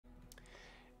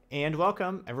And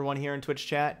welcome everyone here in Twitch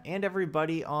chat and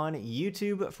everybody on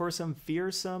YouTube for some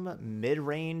Fearsome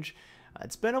Midrange.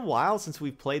 It's been a while since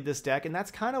we've played this deck, and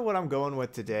that's kind of what I'm going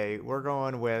with today. We're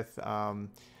going with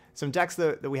some decks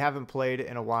that we haven't played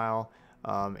in a while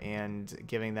and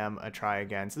giving them a try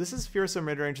again. So this is Fearsome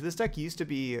Midrange. This deck used to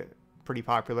be pretty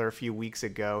popular a few weeks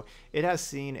ago. It has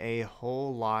seen a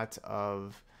whole lot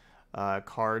of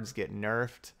cards get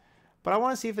nerfed. But I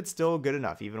want to see if it's still good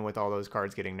enough, even with all those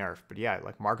cards getting nerfed. But yeah,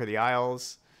 like Mark of the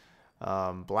Isles,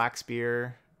 Black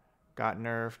Spear got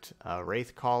nerfed,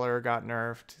 Wraith Caller got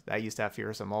nerfed. That used to have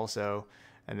Fearsome also.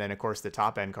 And then, of course, the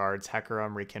top-end cards,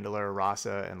 Hecarim, Rekindler,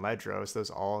 Rasa, and Ledros, those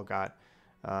all got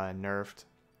nerfed.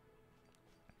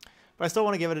 But I still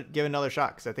want to give it another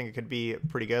shot, because I think it could be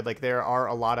pretty good. Like, there are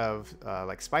a lot of,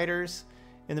 like, spiders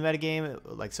in the metagame,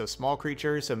 like, so small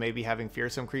creatures, so maybe having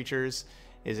Fearsome creatures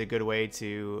is a good way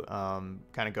to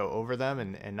kind of go over them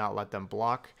and not let them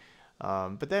block.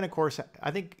 But then, of course,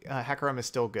 I think Hecarim is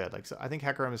still good. Like, so I think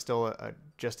Hecarim is still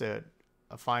just a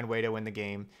fine way to win the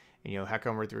game. And, you know,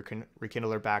 Hecarim with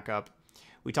Rekindler backup.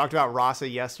 We talked about Rasa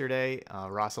yesterday.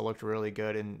 Rasa looked really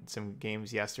good in some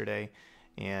games yesterday.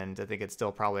 And I think it's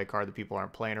still probably a card that people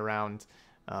aren't playing around.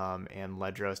 And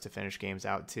Ledros to finish games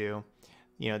out too.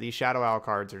 You know, these Shadow Owl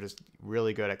cards are just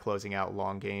really good at closing out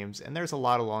long games, and there's a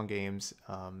lot of long games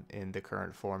in the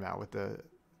current format with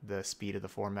the speed of the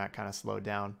format kind of slowed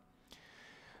down.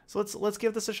 So let's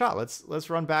give this a shot. Let's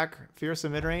run back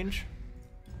Fearsome Midrange.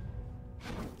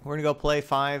 We're gonna go play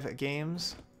 5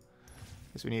 games.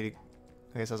 Because we need to,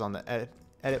 I guess I was on the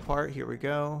edit part. Here we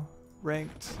go.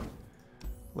 Ranked.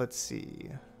 Let's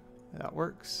see. That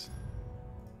works.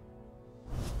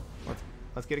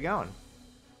 Let's get it going.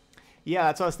 Yeah,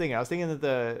 that's what I was thinking. I was thinking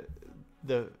that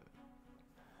the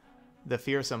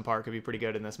Fearsome part could be pretty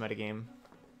good in this metagame.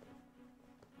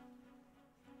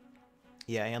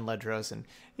 Yeah, and Ledros, and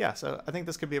yeah, so I think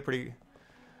this could be a pretty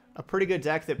good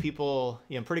deck that people,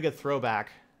 you know, pretty good throwback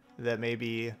that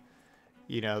maybe,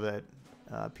 you know, that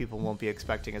people won't be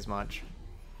expecting as much.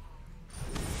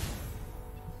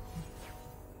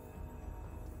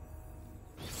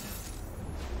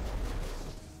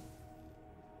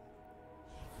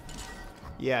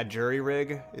 Yeah, Jury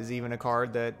Rig is even a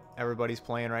card that everybody's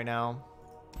playing right now.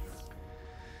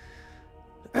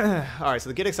 Alright, so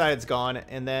the Get Excited's gone,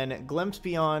 and then Glimpse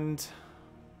Beyond.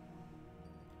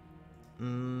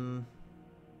 Not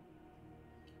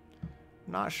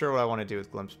sure what I want to do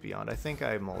with Glimpse Beyond. I think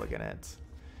I mulligan it.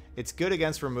 It's good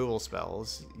against removal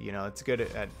spells. You know, it's good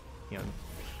at, you know,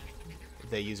 if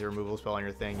they use a removal spell on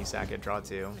your thing, you sack it, draw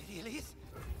 2. Lady Elise,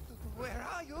 where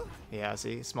are you? Yeah,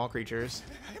 see? Small creatures.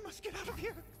 I must get out of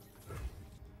here.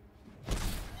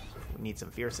 We need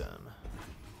some Fearsome.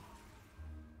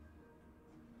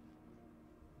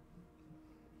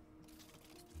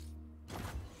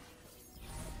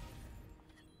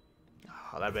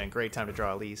 Oh, that'd been a great time to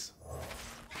draw Elise.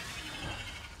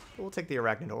 We'll take the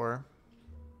Arachnidor.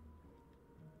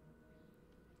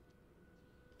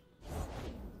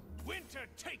 Winter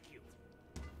take you.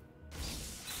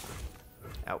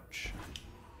 Ouch.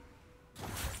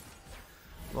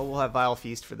 Well, we'll have Vile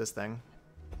Feast for this thing.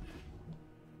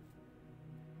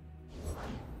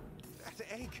 That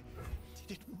egg,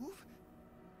 did it move?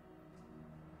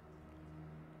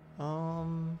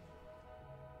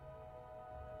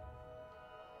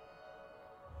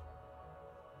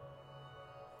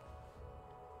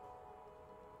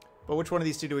 But which one of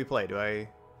these two do we play? Do I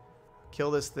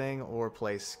kill this thing or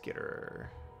play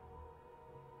Skitter?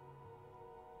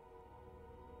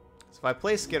 So if I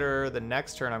play Skitter, the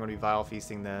next turn I'm going to be Vile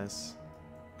Feasting this.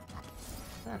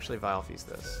 Actually, Vile Feast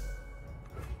this.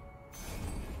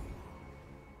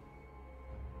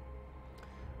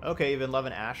 Okay, you've been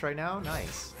loving Ash right now?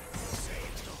 Nice.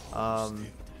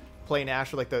 Playing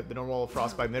Ash with like the normal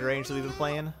Frostbite midrange that we've been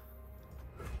playing?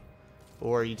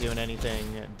 Or are you doing anything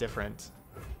different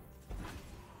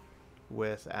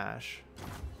with Ash?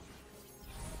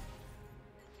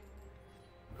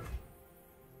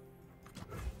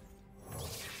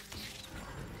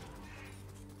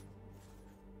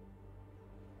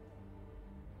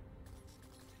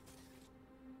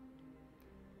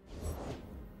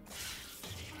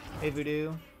 Hey,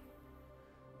 Voodoo.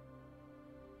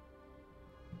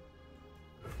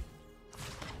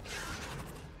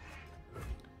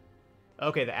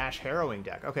 Okay, the Ash Harrowing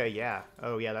deck. Okay, yeah.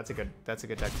 Oh, yeah, that's a good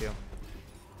deck too.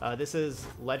 This is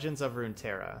Legends of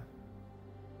Runeterra.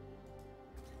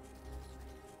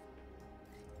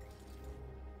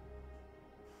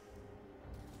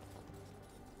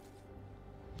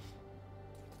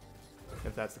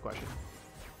 If that's the question.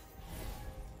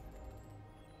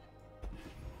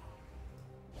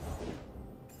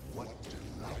 What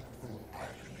delight.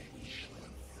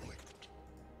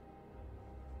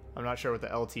 I'm not sure what the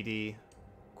LTD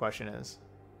question is.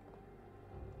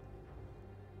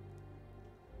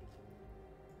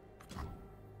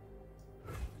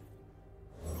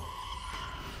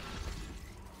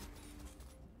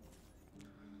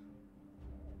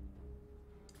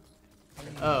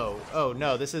 Oh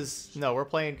no, this is no. We're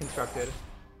playing constructed.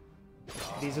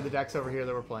 These are the decks over here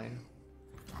that we're playing.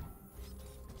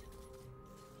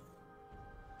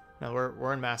 No,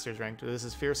 we're in Masters ranked. This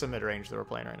is Fearsome Midrange that we're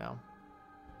playing right now.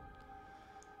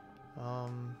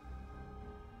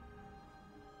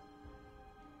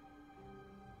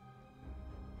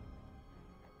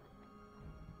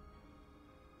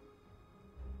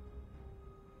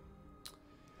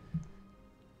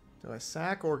 Do I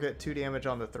sack or get 2 damage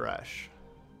on the Thresh?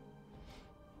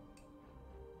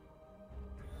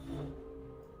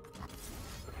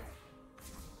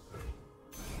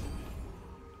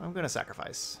 I'm gonna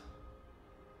sacrifice.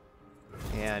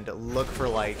 And look for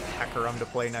like Hecarim to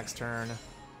play next turn.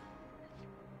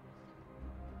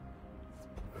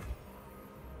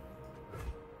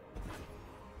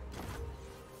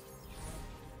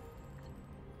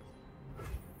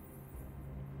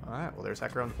 Alright, well there's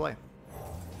Hecarim to play.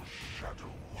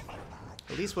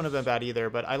 Elise wouldn't have been bad either,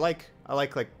 but I like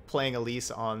playing Elise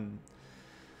on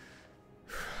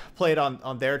play it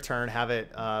on their turn, have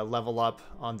it level up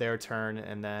on their turn,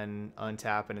 and then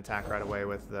untap and attack right away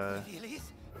with the.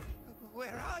 Elise,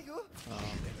 where are you?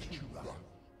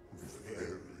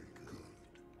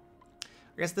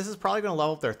 I guess this is probably going to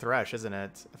level up their Thresh, isn't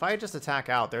it? If I just attack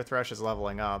out, their Thresh is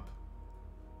leveling up.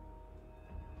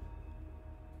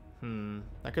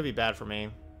 That could be bad for me.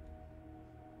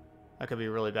 That could be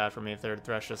really bad for me if their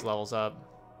Thresh just levels up.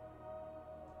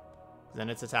 Then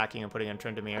it's attacking and putting in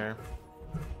Tryndamere.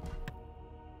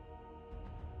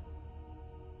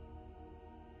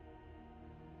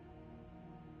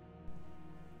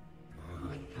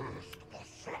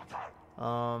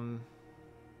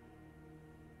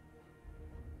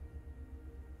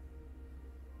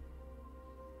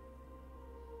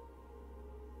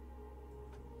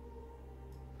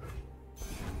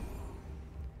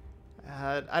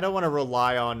 I don't want to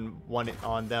rely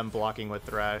on them blocking with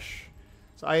Thresh,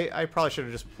 so I probably should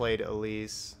have just played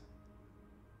Elise.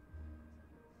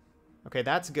 Okay,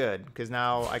 that's good because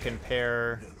now I can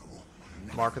pair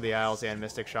Mark of the Isles and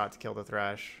Mystic Shot to kill the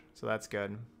Thresh, so that's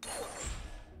good.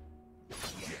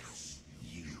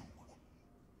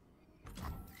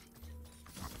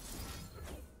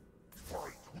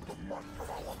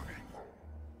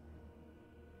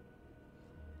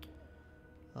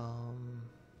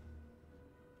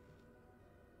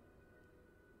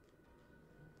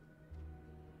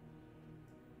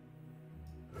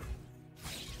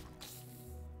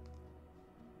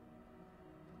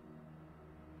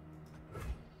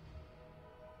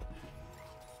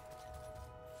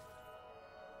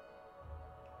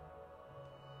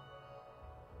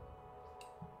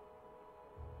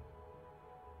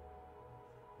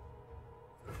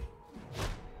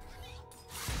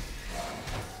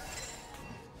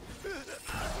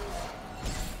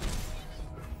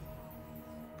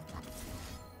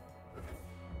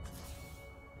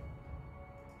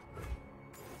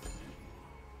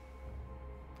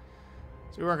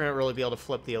 So we weren't going to really be able to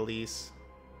flip the Elise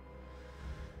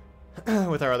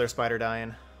with our other spider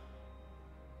dying.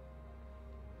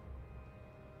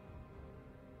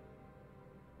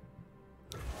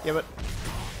 Yeah, but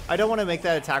I don't want to make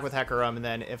that attack with Hecarim, and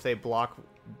then if they block,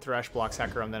 Thresh blocks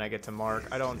Hecarim, then I get to Mark.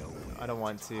 I don't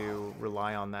want to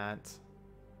rely on that.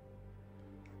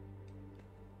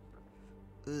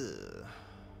 Ugh.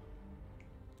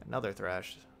 Another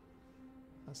Thresh.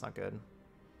 That's not good.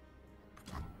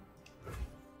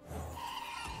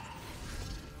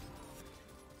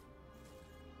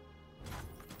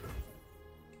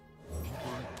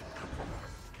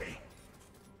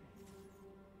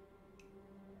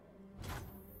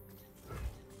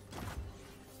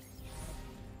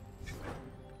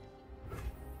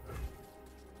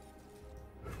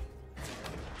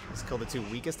 Let's kill the 2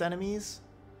 weakest enemies.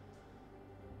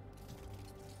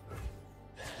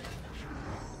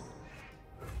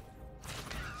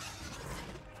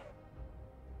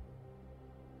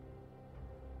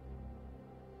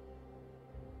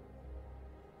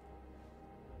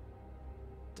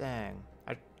 Dang.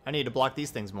 I need to block these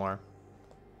things more.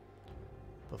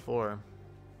 Before.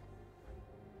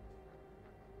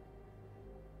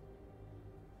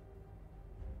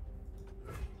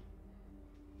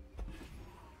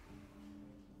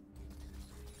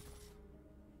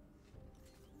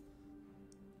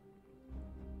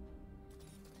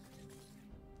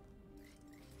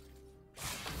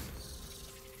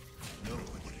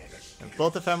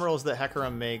 Both ephemerals that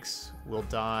Hecarim makes will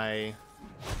die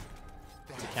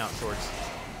count towards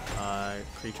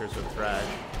creatures with Thresh,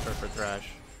 or for Thresh,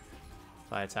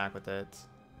 if I attack with it.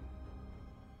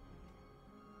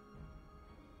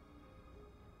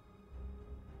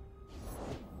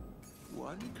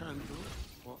 One candle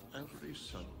for every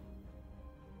soul.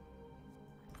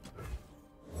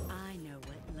 I know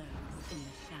what lurks in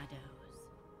the shadows.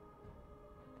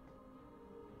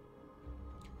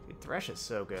 Dude, Thresh is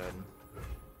so good.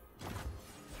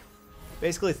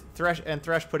 Basically,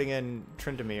 Thresh putting in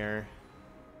Tryndamere.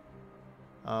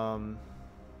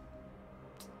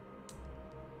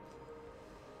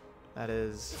 That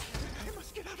is... I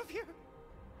must get out of here.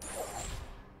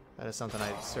 That is something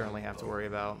I certainly have to worry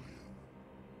about.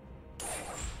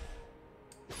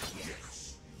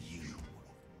 Yes, you.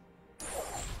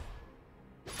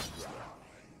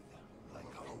 Like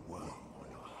a worm on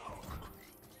a hawk.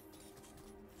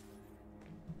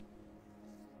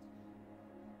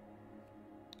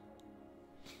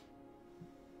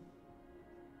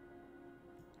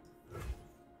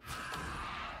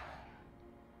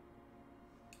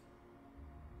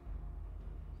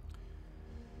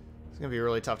 It's gonna be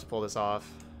really tough to pull this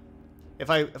off. If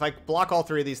I block all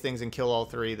three of these things and kill all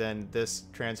three, then this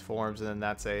transforms, and then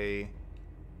that's a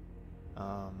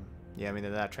yeah, I mean,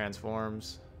 then that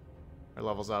transforms or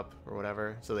levels up or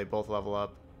whatever, so they both level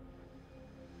up.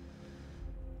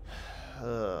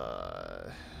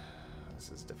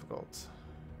 This is difficult.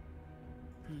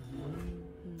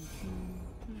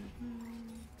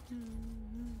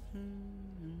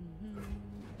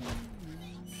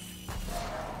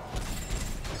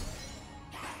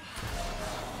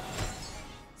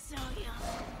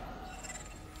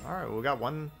 Alright, well, we got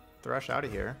one Thresh out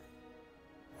of here.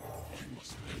 I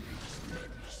must end this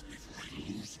madness before I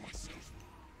lose myself.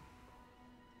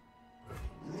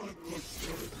 Let the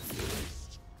surface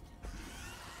rest.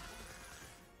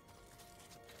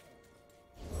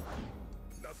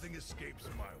 Nothing escapes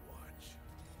my watch.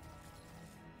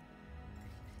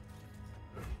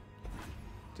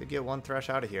 Did get one Thresh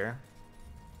out of here.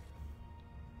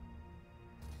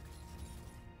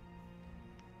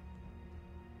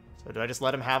 So do I just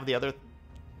let him have the other...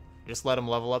 Just let him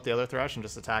level up the other Thresh and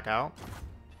just attack out?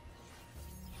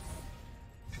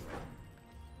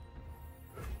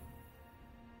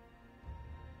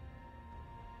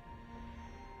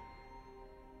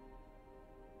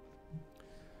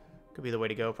 Could be the way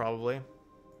to go, probably.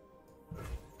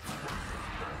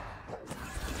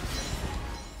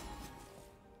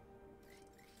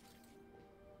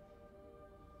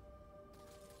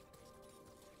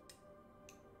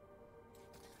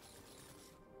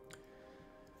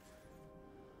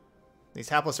 These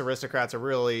hapless aristocrats are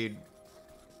really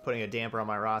putting a damper on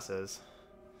my Rasas.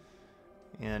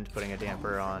 And putting a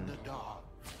damper on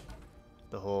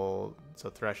the whole...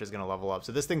 So Thresh is going to level up.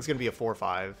 So this thing's going to be a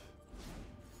 4-5,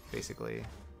 basically.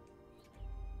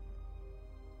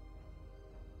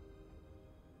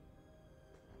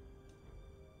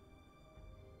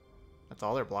 That's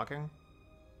all they're blocking?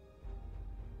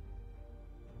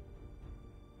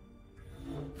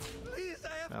 Please, I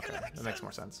have Okay, connections. that makes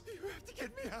more sense. You have to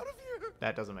get me out of here.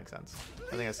 That doesn't make sense. I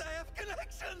think Please, it's I have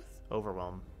connections.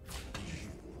 Overwhelm.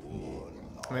 I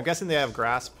mean, I'm guessing they have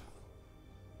Grasp.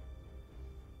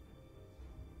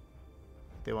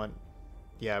 They want...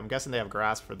 Yeah, I'm guessing they have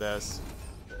Grasp for this.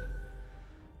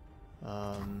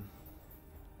 And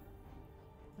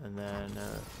then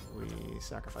we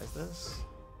sacrifice this.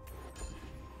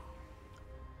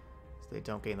 So they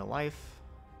don't gain the life.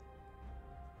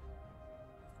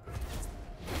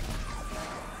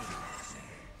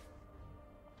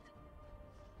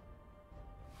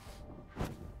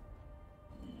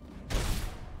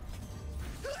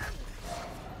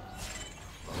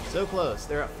 So close.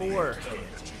 They're at 4.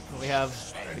 We have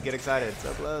to get excited.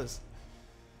 So close.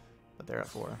 But they're at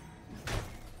 4.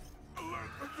 Alert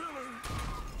the villain!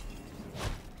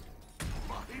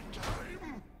 My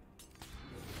time!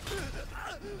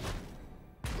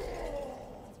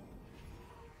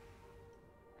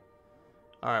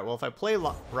 Alright, well, if I play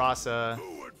Rasa,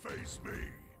 Who would face me?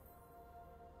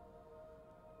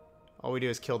 all we do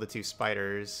is kill the 2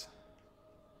 spiders.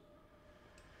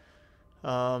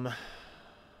 I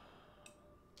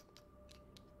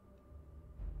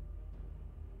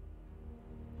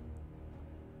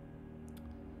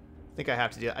think I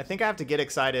have to do... I think I have to get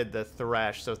excited the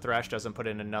Thresh, so Thresh doesn't put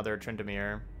in another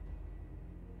Tryndamere.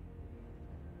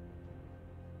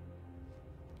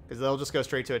 Because they'll just go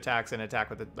straight to attacks and attack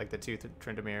with the, like the 2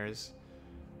 Tryndameres.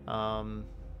 I'm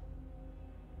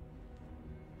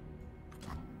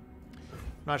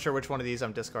not sure which one of these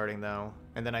I'm discarding, though.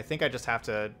 And then I think I just have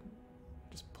to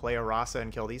just play a Rasa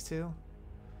and kill these 2.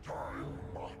 Time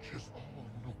marches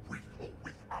on with or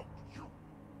without you.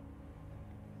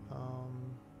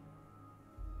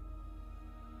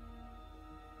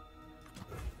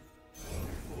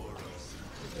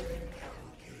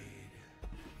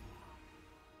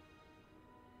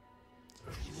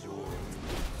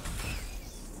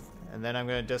 And then I'm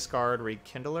going to discard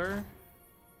Rekindler.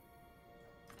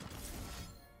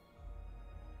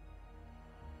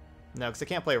 No, because I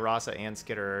can't play Rasa and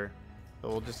Skitterer. But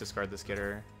we'll just discard the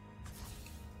Skitterer.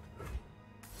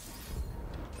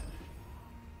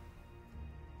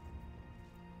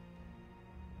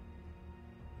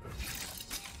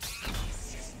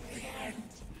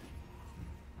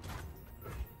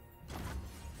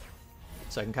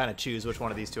 So I can kind of choose which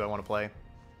one of these two I want to play.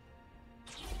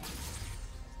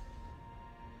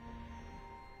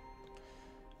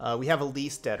 We have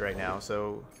Elise dead right now,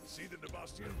 so I can see the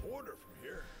Devastian border from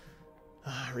here.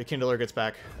 Rekindler gets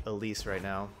back Elise right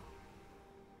now.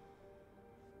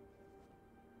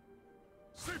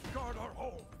 Safeguard our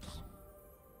homes.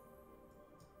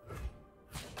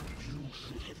 You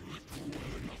should have let the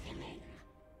well enough alone.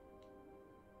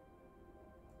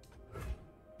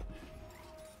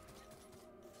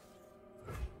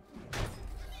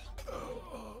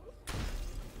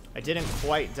 I didn't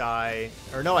quite die.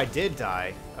 Or no, I did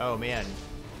die. Oh man.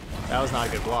 That was not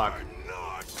a good block.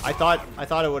 I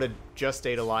thought it would have just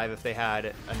stayed alive if they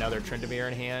had another Tryndamere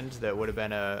in hand that would have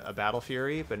been a Battle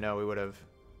Fury, but no, we would have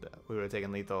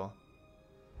taken lethal.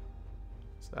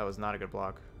 So that was not a good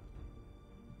block.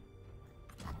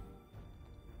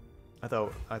 I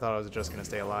thought I was just gonna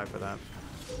stay alive for that.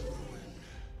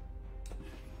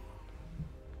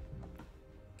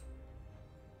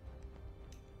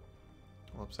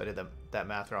 Whoops, I did that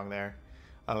math wrong there.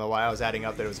 I don't know why I was adding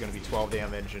up that it was going to be 12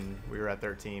 damage and we were at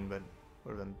 13, but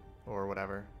would have been, or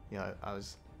whatever. Yeah,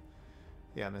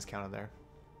 I miscounted there.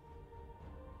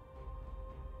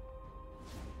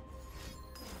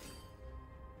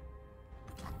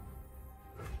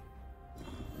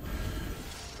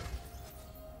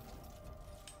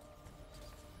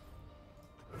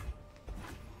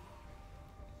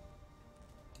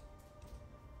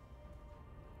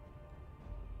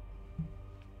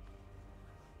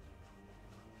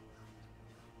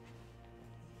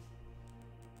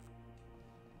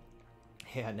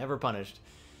 Yeah, never punished.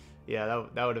 Yeah,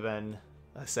 that would have been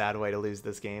a sad way to lose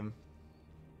this game.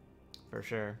 For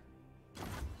sure.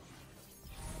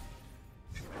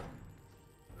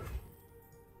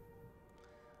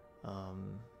 I'll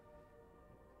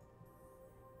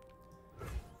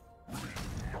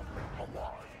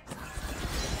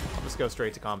just go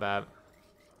straight to combat.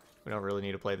 We don't really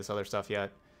need to play this other stuff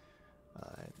yet.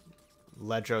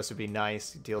 Ledros would be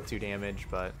nice, deal 2 damage,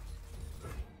 but...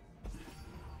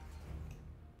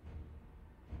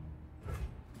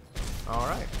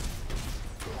 Alright.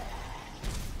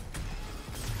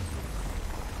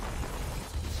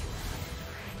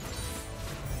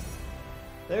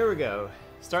 There we go.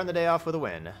 Starting the day off with a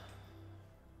win.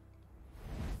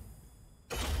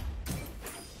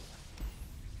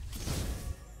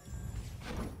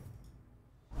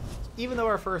 Even though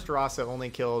our first Rasa only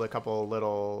killed a couple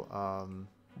little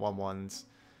 1/1s,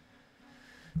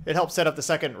 it helped set up the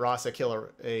second Rasa kill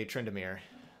a Tryndamere.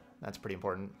 That's pretty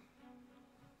important.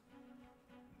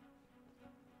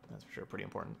 That's for sure pretty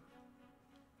important.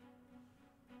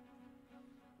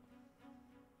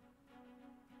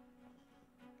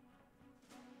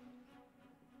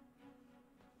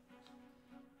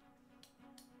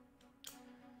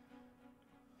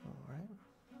 All right.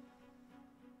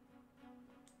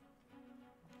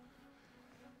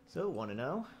 So,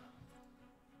 1-0.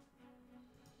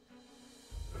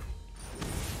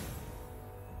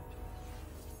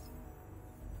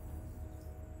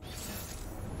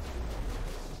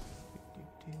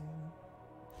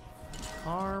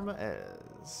 Harm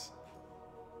as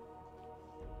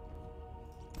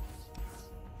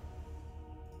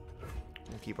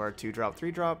we'll keep our 2-drop,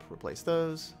 3-drop, replace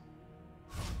those.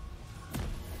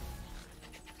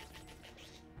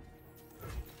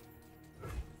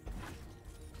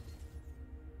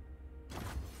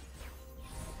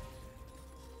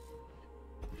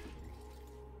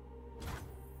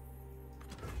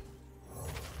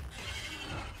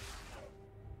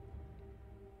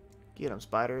 Get them,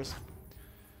 spiders.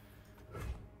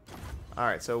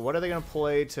 Alright, so what are they going to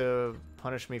play to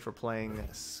punish me for playing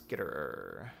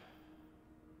Skitterer?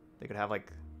 They could have,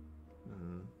 like,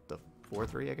 the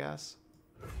 4-3, I guess?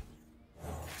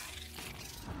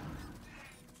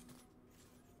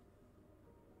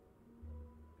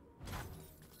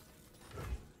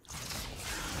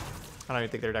 I don't even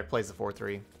think their deck plays the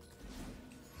 4-3.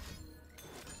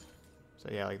 So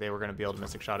yeah, like, they were going to be able to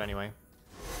Mystic Shot anyway.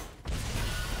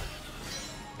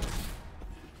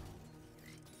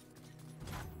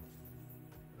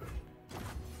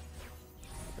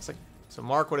 So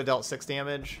Mark would have dealt 6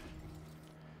 damage.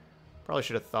 Probably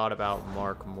should have thought about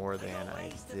Mark more than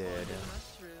I did.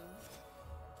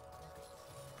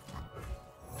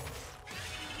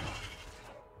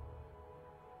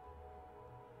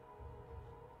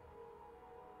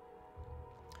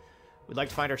 We'd like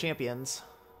to find our champions.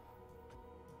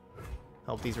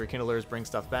 Help these rekindlers bring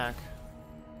stuff back.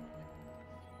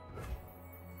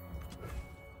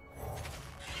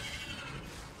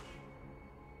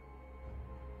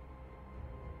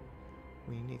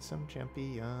 We need some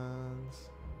champions.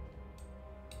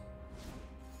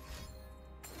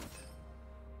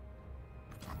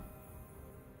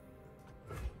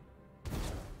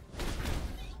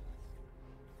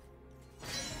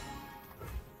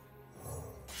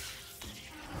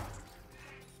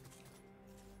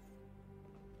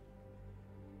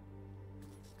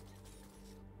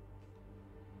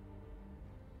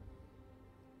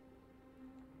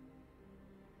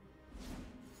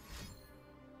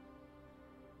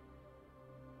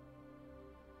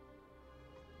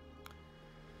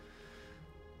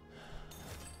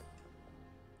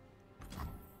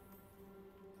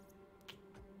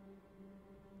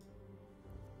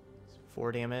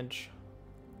 Four damage.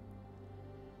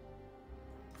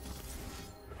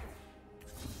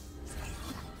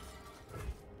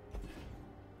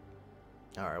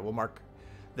 All right, we'll mark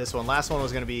this one. Last one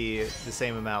was going to be the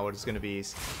same amount, which is going to be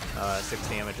 6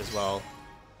 damage as well.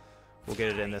 We'll get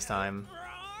it in this time.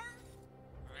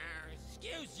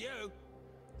 Excuse you.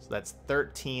 So that's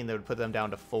 13. That would put them down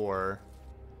to 4.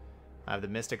 I have the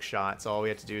Mystic Shot, so all we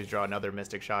have to do is draw another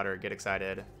Mystic Shot or get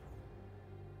excited.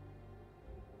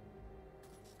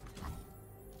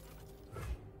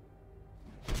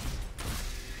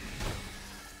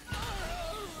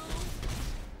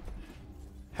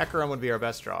 Hecarim would be our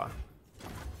best draw.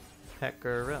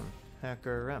 Hecarim.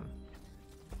 Hecarim.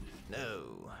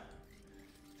 No.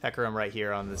 Hecarim right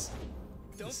here on this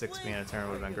 6 mana turn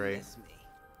would have been great.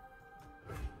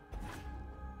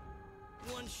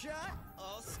 One shot,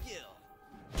 all skill.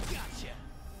 Gotcha.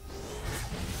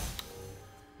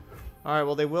 Alright,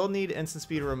 well they will need instant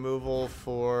speed removal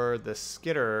for the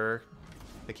Skitter.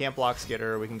 They can't block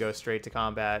Skitter. We can go straight to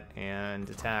combat and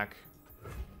attack.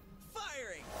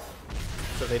 Firing.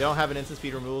 So they don't have an instant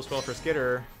speed removal spell for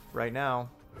Skitter right now.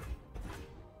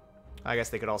 I guess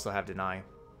they could also have Deny.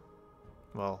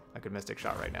 Well, I could Mystic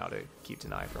Shot right now to keep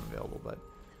Deny from available, but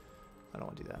I don't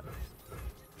want to do that.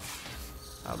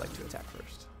 I would like to attack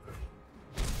first.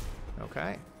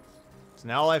 Okay. So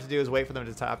now all I have to do is wait for them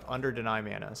to tap under Deny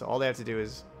mana. So all they have to do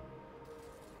is,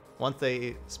 once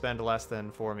they spend less than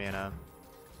 4 mana,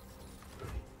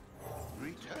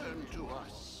 Return to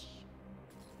us.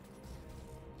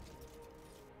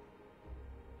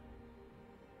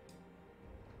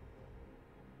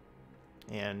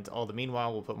 and all the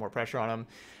meanwhile we'll put more pressure on them.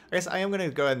 I guess I am going to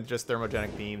go ahead and just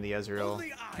Thermogenic Beam the Ezreal.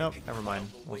 Nope, never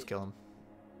mind. We'll just kill him.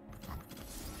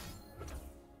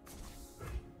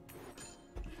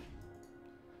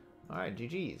 Alright,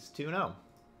 GG's. 2-0.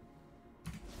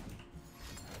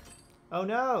 Oh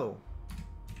no!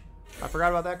 I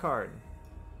forgot about that card.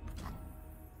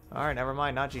 Alright, never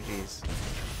mind. Not GG's.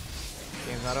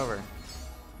 Game's not over.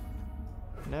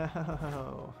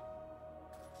 No.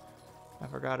 I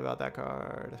forgot about that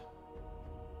card.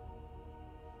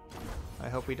 I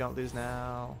hope we don't lose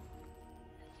now.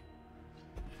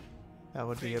 That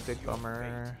would be a big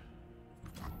bummer.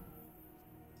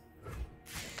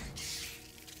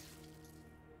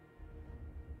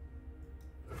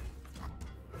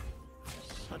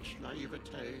 Such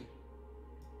naivete.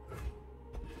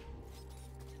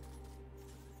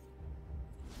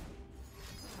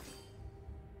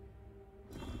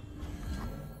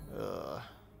 Ugh.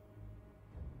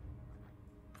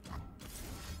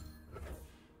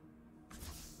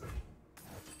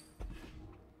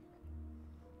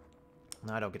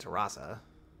 Now I don't get to Rasa.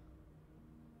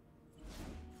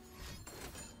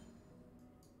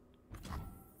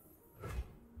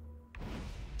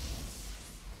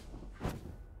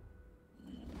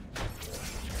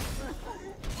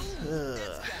 Ugh.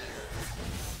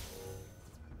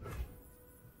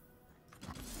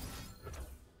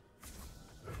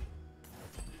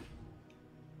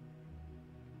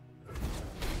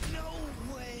 No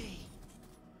way.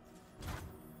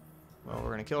 Well,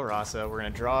 we're gonna kill Rasa. We're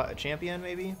gonna draw a champion,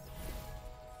 maybe?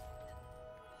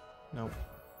 Nope.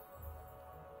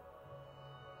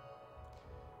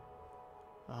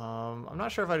 I'm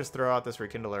not sure if I just throw out this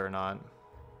Rekindler or not.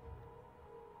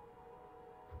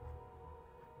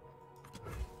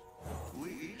 We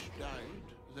each died,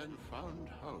 then found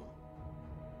home.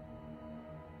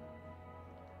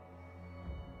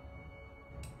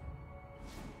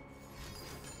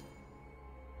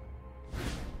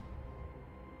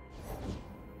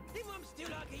 Die Mom still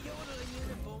like a yodel in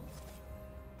uniform.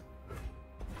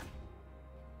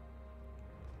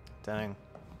 Dang.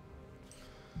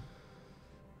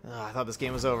 Ugh, I thought this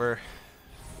game was over.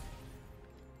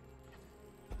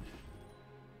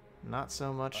 not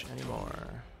so much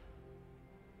anymore.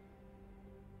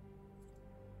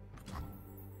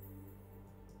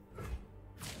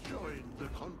 Join the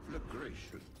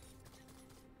conflagration.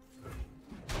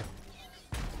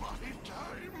 My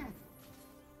time!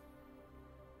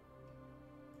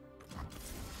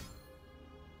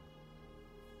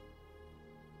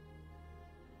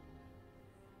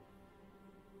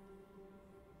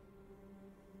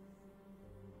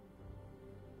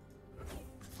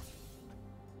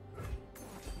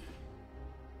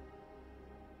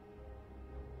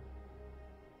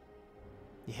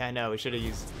 Yeah, I know. We should have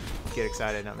used Get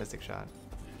Excited, not Mystic Shot.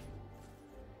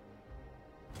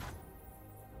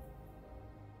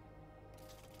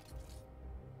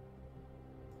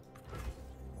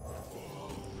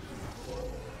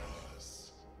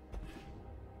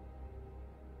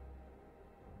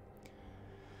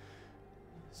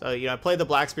 So, you know, I played the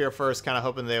Black Spear first, kind of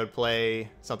hoping they would play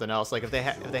something else. Like, if they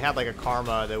had like a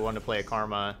Karma, they wanted to play a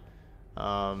Karma. Let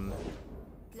none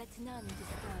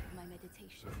disturb my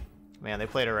meditation. Man, they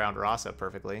played around Rasa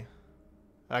perfectly.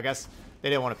 I guess they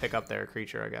didn't want to pick up their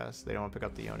creature, I guess. They don't want to pick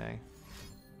up the Yone.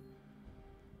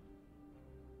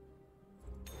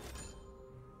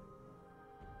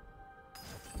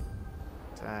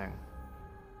 Dang.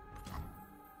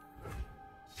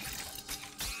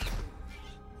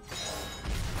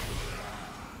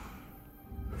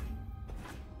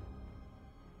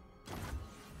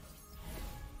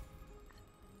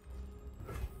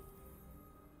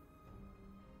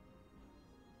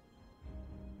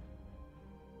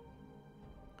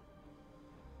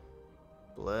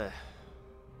 Bleh.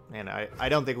 Man, I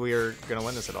don't think we are going to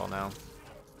win this at all now.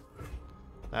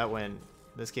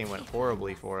 This game went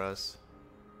horribly for us.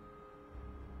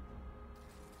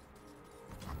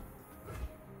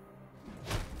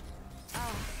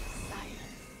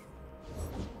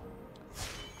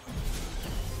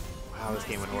 Wow, this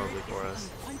game went horribly for us.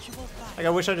 Like, I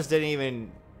wish I just didn't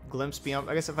even glimpse beyond.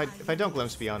 I guess if I don't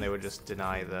glimpse beyond, they would just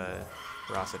deny the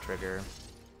Rasa trigger.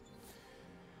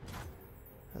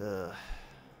 Ugh.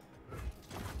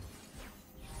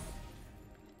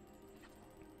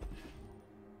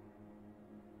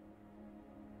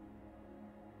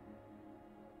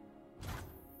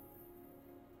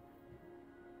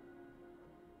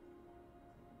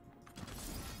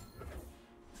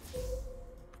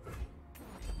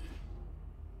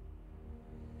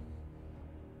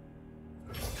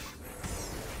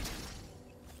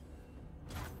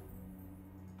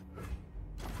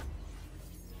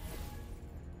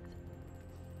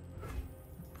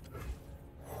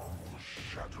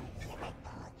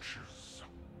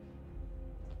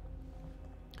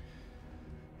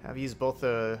 I've used both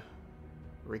the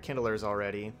rekindlers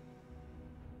already.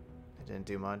 It didn't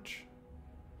do much.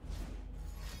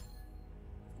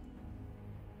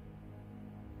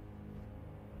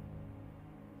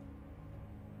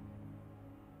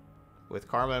 With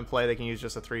Karma in play, they can use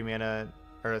just a 3 mana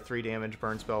or a 3 damage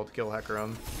burn spell to kill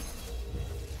Hecarim.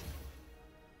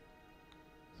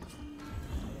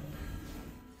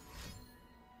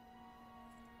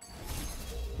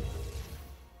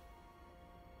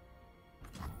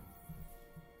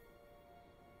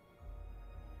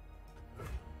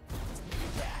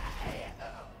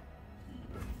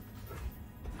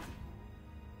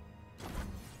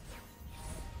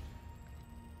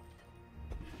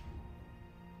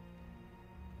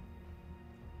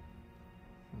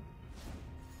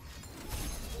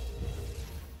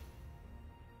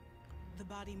 The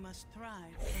body must thrive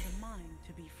for the mind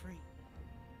to be free.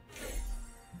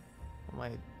 Well,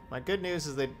 my good news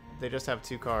is they just have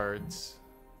 2 cards.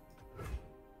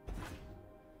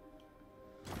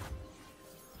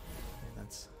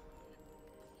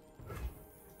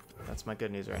 That's my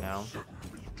good news right now.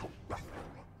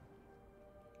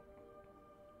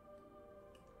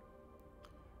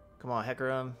 Come on,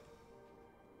 Hecarim.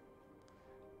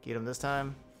 Get him this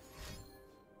time.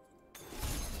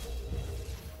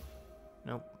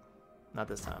 Nope, not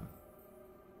this time.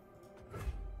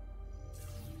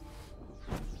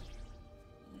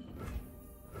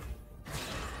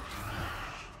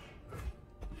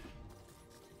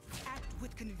 Act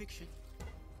with conviction.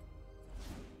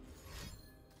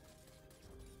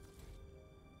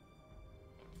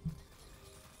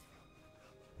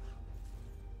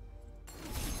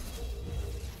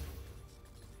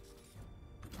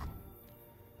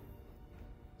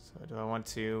 So do I want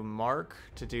to mark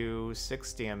to do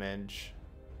 6 damage?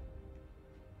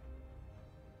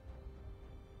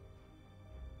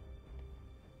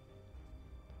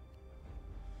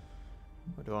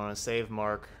 Or do I want to save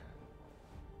mark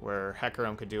where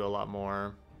Hecarim could do a lot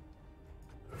more?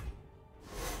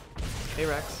 Hey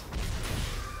Rex.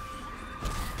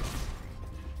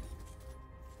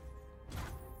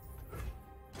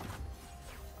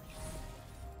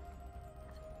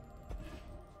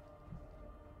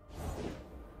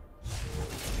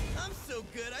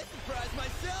 good, I surprised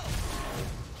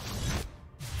myself.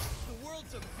 The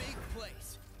world's a big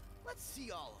place. Let's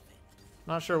see all of it.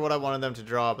 Not sure what I wanted them to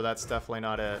draw, but that's definitely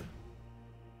not it.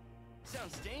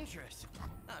 Sounds dangerous.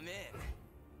 I'm in.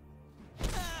 The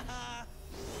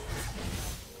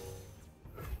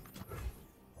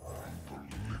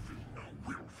living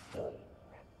will fall.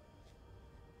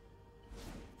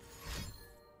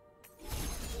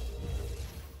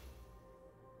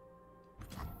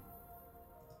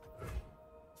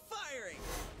 Firing.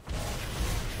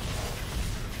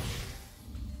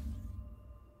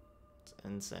 It's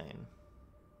insane.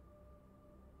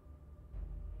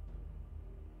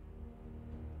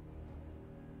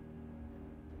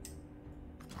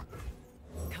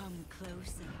 Come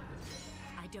closer.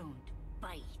 I don't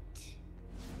bite.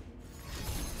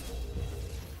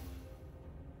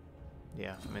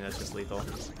 Yeah, I mean, that's just lethal. Ugh.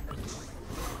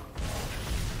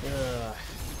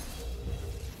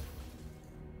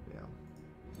 Yeah.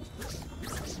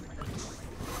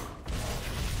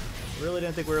 Really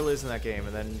didn't think we were losing that game,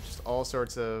 and then just all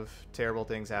sorts of terrible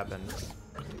things happened.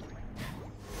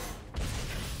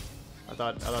 I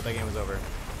thought that game was over. I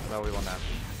thought we won that.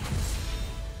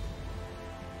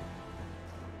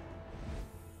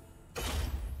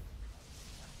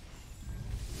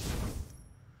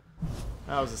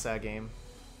 That was a sad game.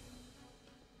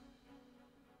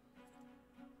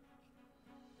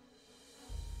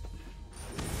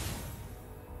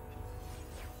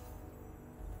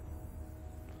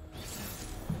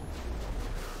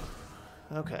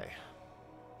 Okay.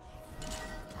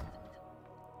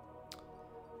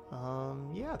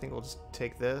 Yeah, I think we'll just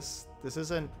take this. This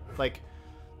isn't like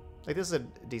this is a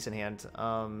decent hand.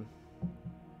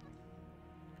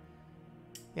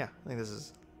 Yeah, I think this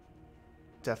is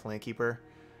definitely a keeper.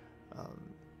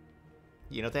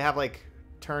 You know, if they have like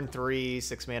turn 3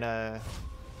 6 mana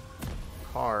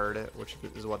card, which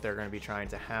is what they're going to be trying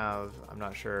to have. I'm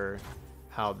not sure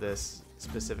how this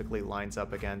specifically lines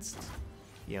up against,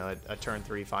 you know, a turn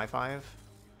 3 5/5.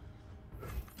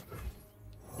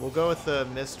 We'll go with the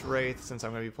Mist Wraith since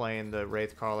I'm going to be playing the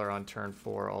Wraith Caller on turn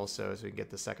 4 also, so we can get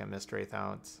the second Mist Wraith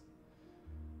out.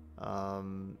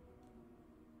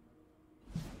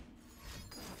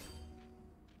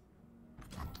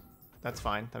 That's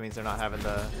fine. That means they're not having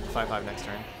the 5/5 next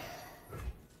turn.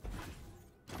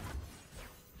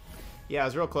 Yeah, it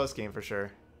was a real close game for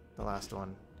sure. The last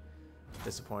one.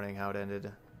 Disappointing how it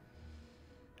ended.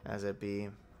 As it be.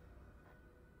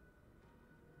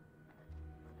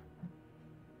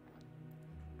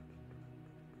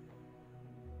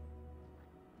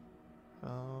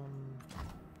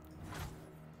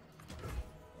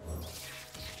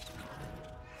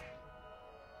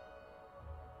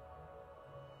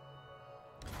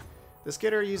 This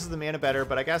getter uses the mana better,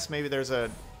 but I guess maybe there's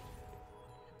a...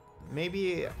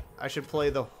 Maybe I should play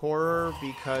the Horror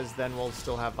because then we'll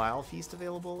still have Vile Feast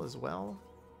available as well.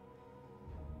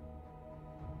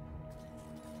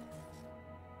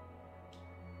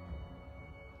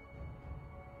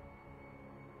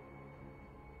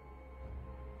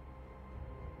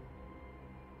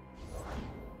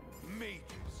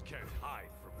 Mages can't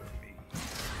hide from me.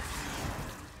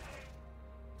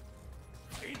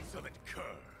 Insolent cur.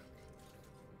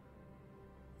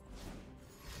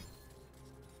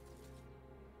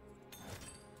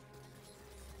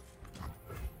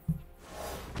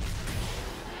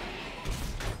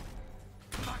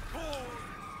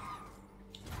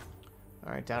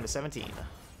 All right, down to 17.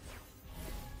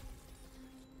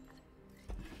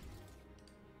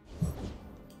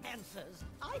 Answers.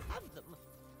 I have them.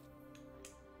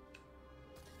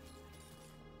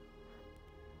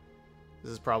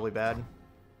 This is probably bad.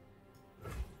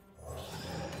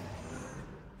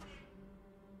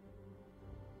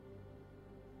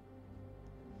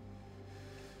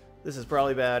 This is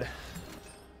probably bad.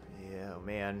 Yeah, oh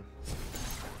man.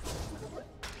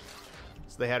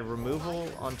 So they had removal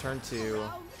on turn 2,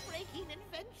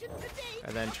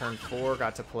 and then turn 4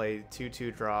 got to play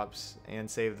 2/2 drops and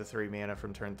save the 3 mana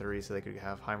from turn 3 so they could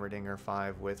have Heimerdinger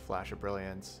 5 with Flash of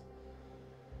Brilliance.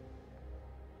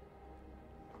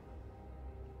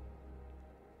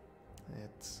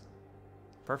 It's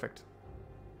perfect.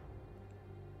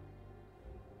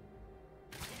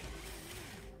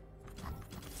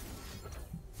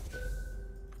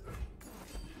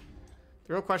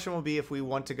 The real question will be if we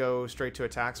want to go straight to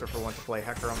attacks or if we want to play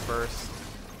Hecarim first.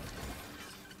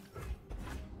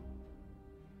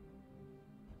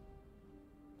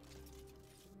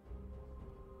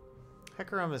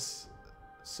 Hecarim is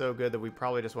so good that we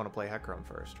probably just want to play Hecarim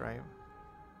first, right?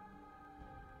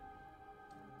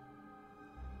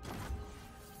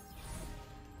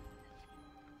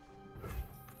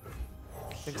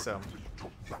 I think so.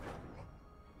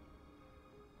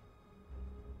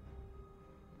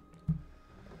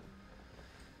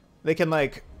 They can,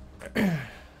 like,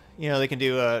 you know, they can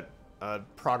do a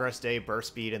progress day burst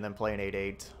speed and then play an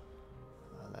 8/8.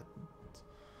 That's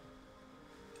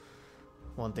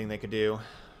one thing they could do.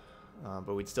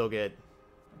 But we'd still get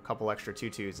a couple extra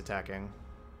 2/2s attacking.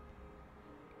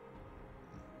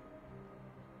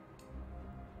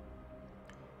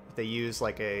 If they use,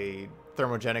 like, a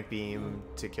thermogenic beam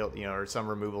to kill, you know, or some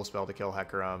removal spell to kill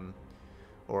Hecarim,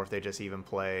 or if they just even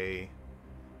play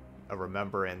a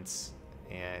Remembrance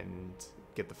and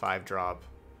get the 5-drop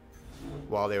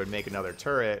while they would make another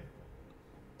turret,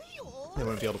 they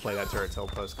wouldn't be able to play that turret till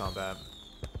post-combat.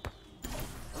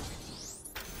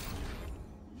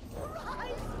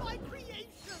 Rise, my creation!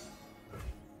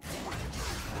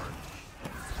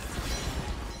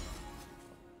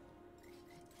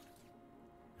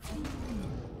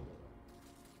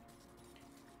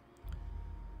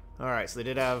 Alright, so they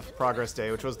did have Progress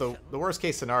Day, which was the worst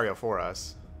case scenario for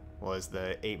us, was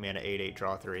the 8-mana 8/8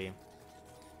 draw 3.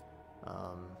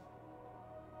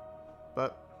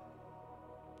 But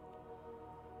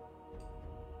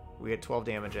we had 12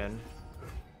 damage in.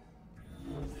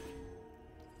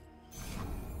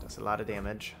 That's a lot of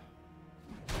damage.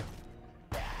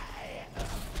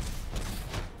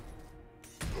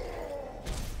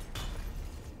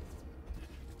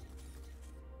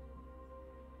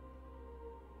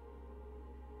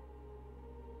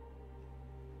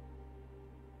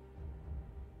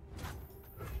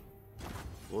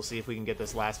 We'll see if we can get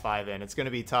this last 5 in. It's going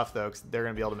to be tough, though, because they're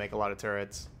going to be able to make a lot of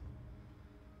turrets.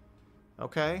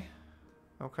 Okay.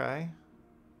 Okay.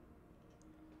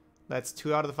 That's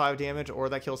 2 out of the 5 damage, or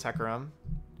that kills Hecarim.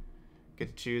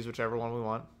 Get to choose whichever one we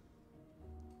want.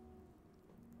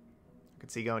 I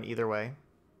could see going either way.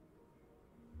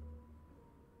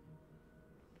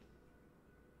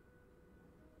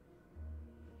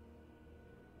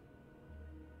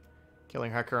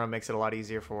 Killing Hecarim makes it a lot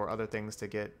easier for other things to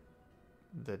get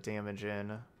the damage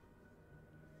in.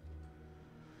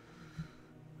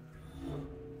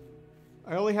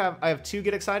 I have 2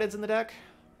 Get Exciteds in the deck,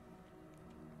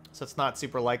 so it's not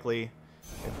super likely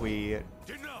if we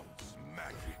Denounce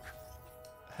magic.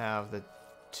 have the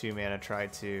 2 mana try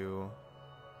to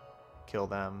kill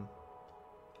them.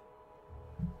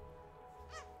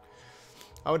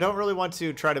 I don't really want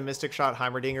to try to Mystic Shot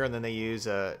Heimerdinger and then they use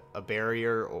a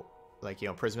barrier, or like, you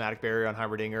know, Prismatic Barrier on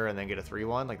Heimerdinger and then get a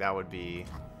 3/1. Like, that would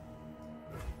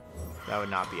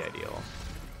not be ideal.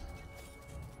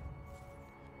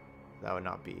 That would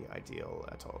not be ideal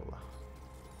at all.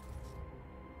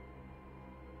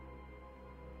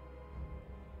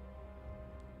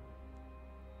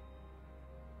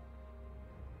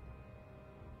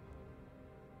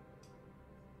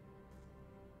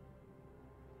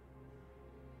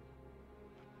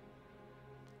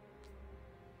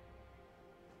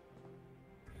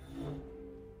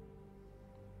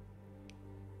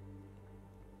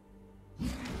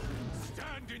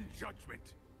 Stand in judgment.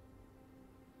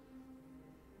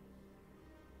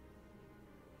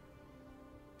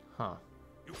 Huh.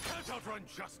 You can't outrun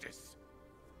justice.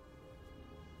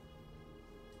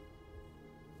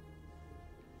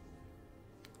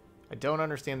 I don't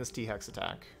understand this T-Hex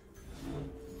attack.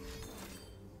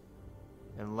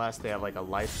 Unless they have like a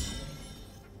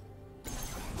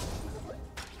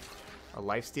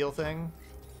lifesteal thing.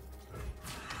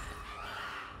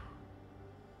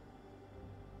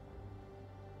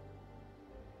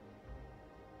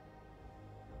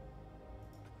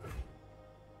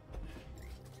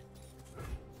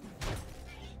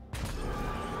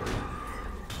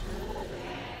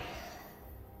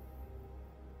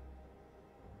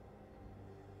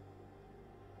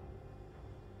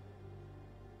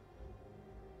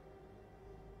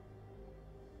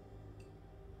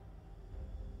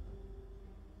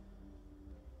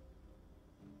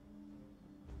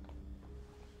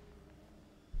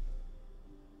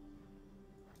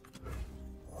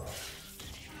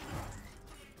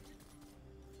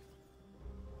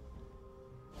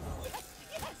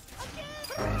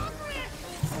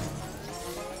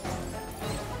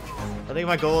 I think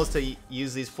my goal is to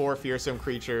use these 4 fearsome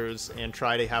creatures and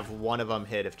try to have one of them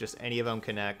hit if just any of them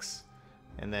connects,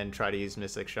 and then try to use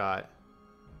Mystic Shot.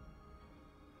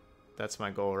 That's my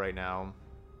goal right now.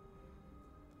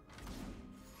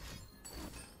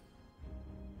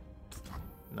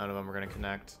 None of them are going to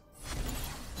connect.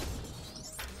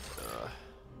 Ugh.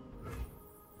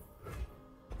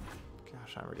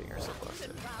 Gosh, Heimerdinger's so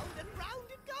busted. And round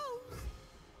it goes.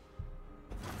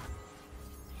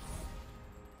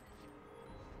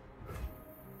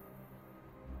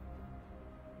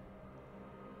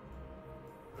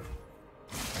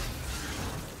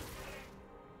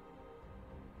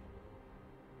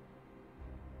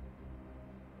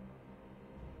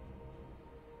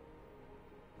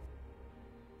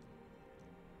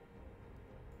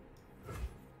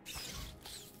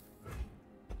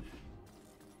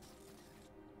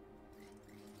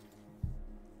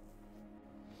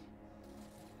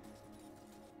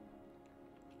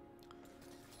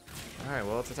 Alright,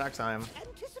 well, it's attack time.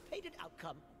 Anticipated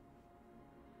outcome.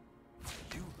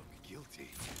 You look guilty.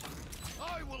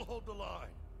 I will hold the line.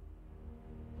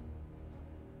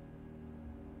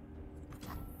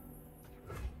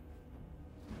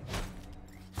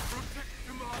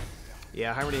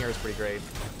 Yeah, Heimerdinger is pretty great.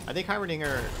 I think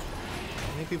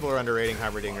people are underrating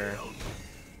Heimerdinger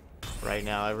right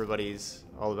now. Everybody's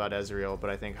all about Ezreal, but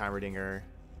I think Heimerdinger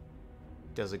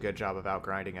does a good job of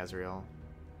outgrinding Ezreal.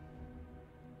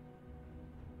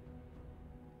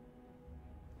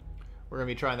 We're gonna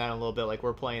be trying that in a little bit. Like,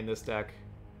 we're playing this deck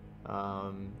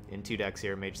in 2 decks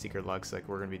here, Mage Seeker Lux. Like,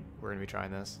 we're gonna be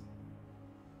trying this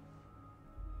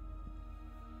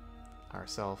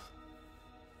ourselves.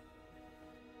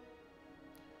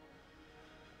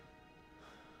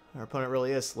 Our opponent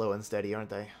really is slow and steady, aren't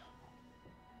they?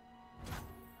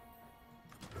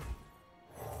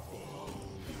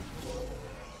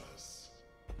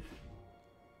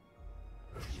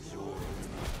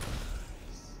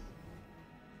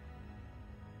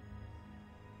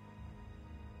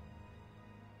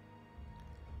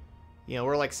 You know,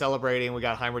 we're like celebrating. We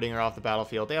got Heimerdinger off the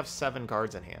battlefield. They have 7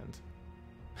 cards in hand.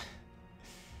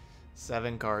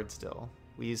 7 cards still.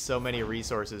 We use so many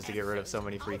resources to get rid of so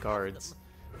many free cards.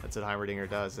 That's what Heimerdinger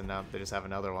does, and now they just have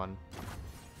another one.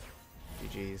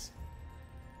 GG's.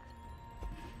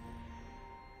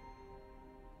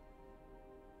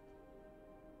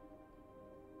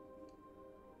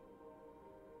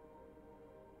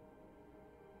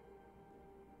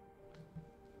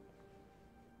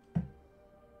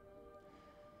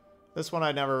 This one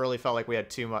I never really felt like we had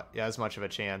as much of a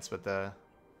chance, but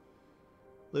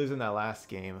losing that last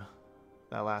game.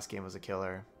 That last game was a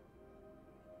killer.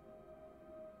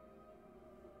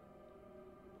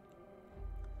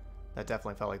 That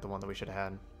definitely felt like the one that we should have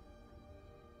had.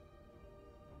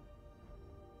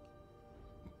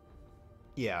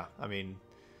 Yeah, I mean,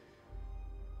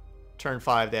 turn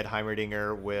 5 they had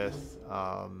Heimerdinger with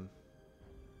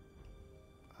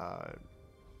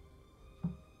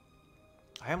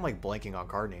I am like blanking on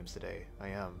card names today. I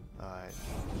am.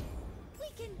 We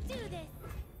can do this.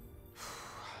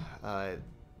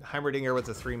 Heimerdinger with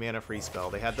a 3 mana free spell.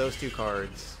 They had those 2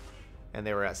 cards, and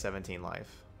they were at 17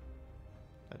 life.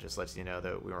 That just lets you know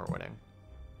that we weren't winning.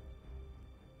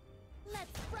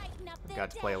 Let's brighten up their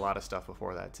Got to play a lot of stuff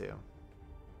before that too.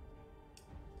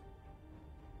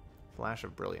 Flash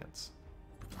of Brilliance.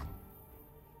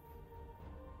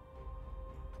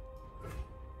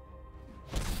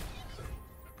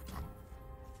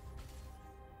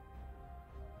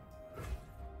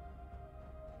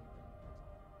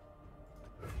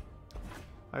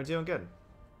 I'm doing good.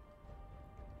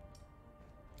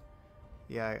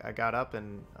 Yeah, I got up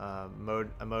and mowed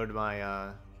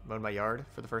my yard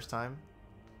for the first time.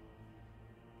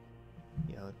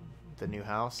 You know, the new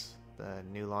house, the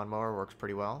new lawnmower works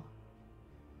pretty well.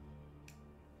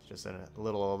 It's just a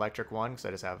little electric one because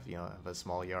I just have, you know, a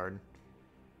small yard.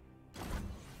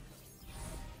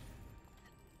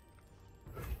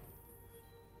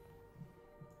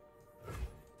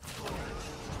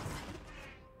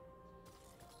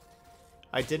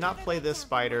 I did not play this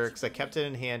spider because I kept it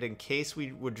in hand in case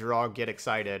we would draw Get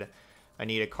Excited. I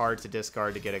need a card to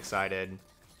discard to get excited,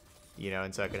 you know,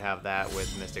 and so I could have that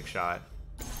with Mystic Shot.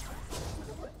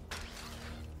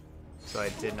 So I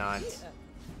did not.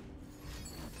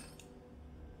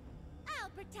 I'll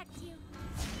protect you.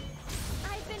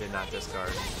 Did not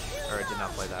discard, or I did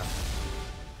not play that.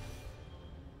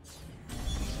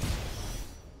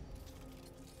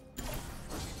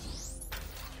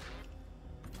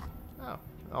 Oh,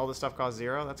 all this stuff costs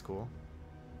 0? That's cool.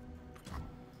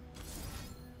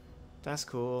 That's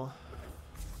cool.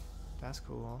 That's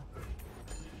cool.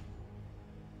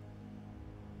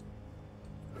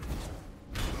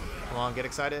 Come on, get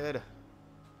excited.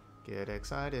 Get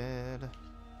excited.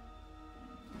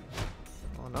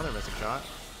 Oh, another Mystic Shot.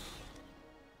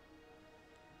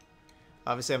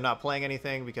 Obviously, I'm not playing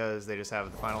anything because they just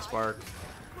have the Final Spark.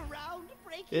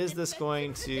 Is this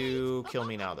going to kill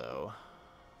me now, though?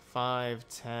 5,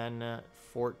 10,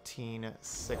 14,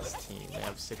 16. They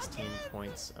have 16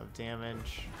 points of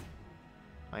damage.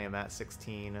 I am at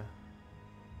 16.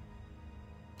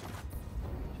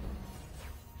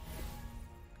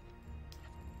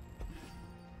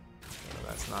 So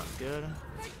that's not good.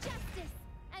 For justice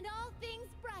and all things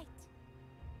bright.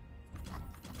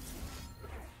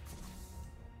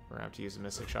 We're gonna have to use a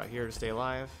Mystic Shot here to stay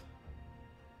alive.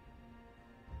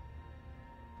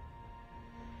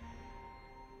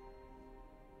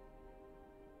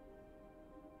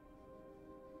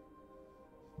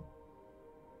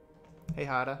 Hey,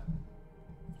 Hada.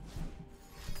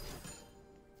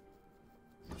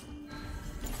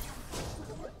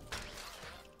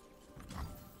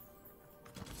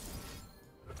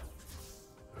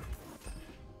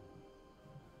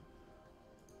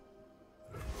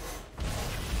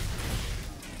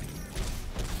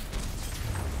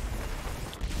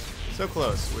 So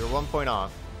close. We were 1 point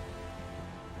off.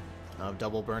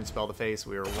 Double burn spell to face.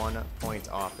 We were 1 point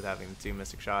off with having the 2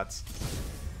 mystic shots.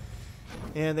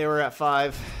 And they were at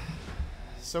 5.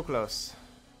 So close.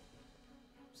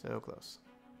 So close.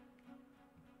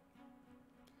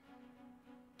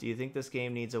 Do you think this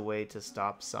game needs a way to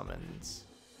stop summons?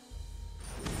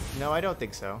 No, I don't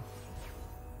think so.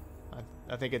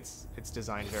 I think it's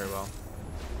designed very well.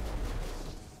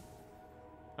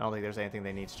 I don't think there's anything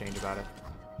they need to change about it.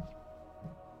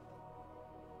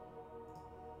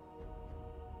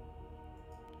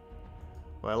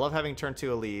 Well, I love having turn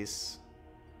 2 Elise.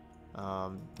 I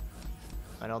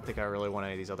don't think I really want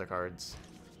any of these other cards.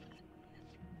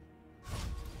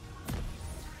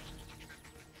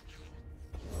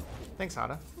 Thanks,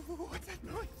 Hada. What's that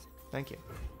noise? Thank you.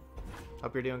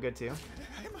 Hope you're doing good too.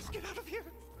 I must get out of here.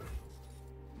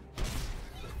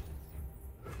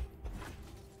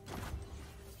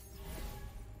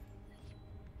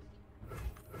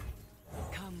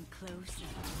 Come closer.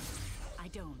 I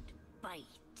don't bite.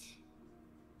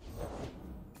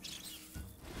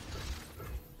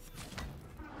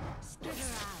 Skitter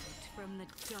out from the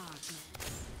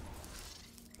darkness.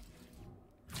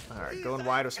 Alright, going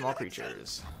wide with small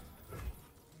creatures.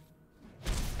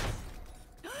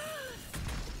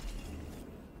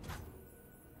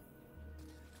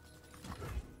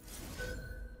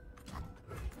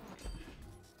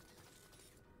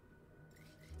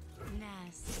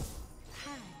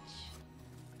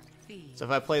 So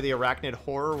if I play the Arachnid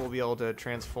Horror, we'll be able to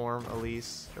transform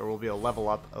Elise, or we'll be able to level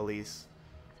up Elise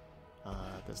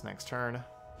this next turn. Now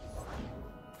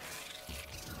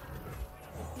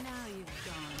you've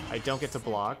gone. I don't get to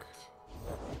block.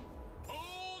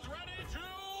 Who's ready to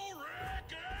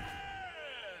reckon?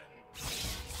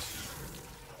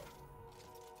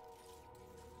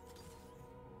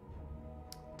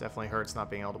 Definitely hurts not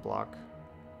being able to block.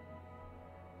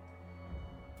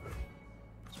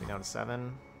 Puts me down to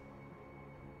 7.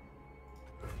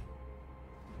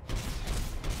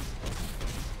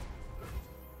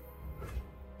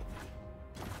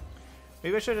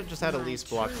 Maybe I should have just had Elise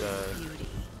block the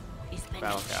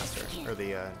Battlecaster, or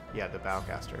the yeah, the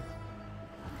Battlecaster.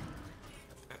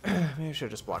 Maybe I should have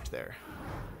just blocked there.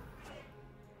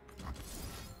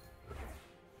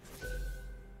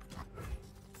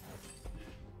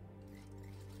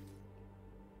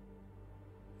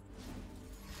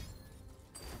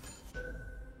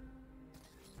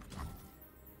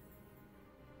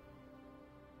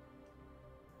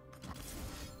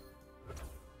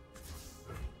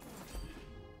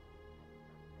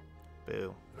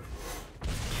 Boo.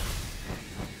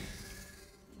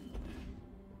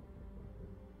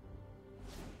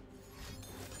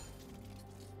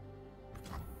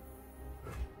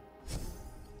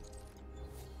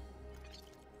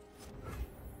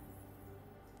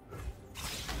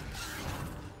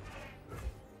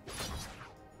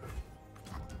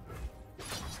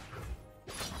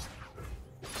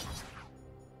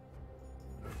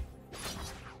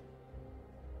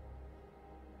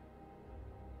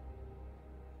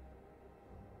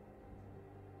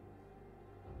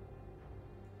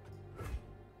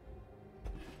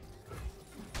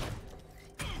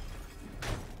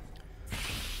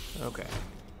 Okay.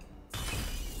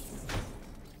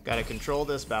 Gotta control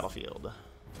this battlefield.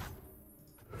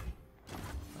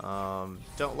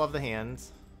 Don't love the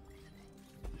hands.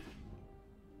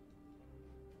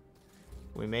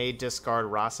 We may discard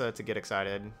Rasa to get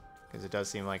excited, because it does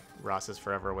seem like Rasa's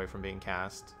forever away from being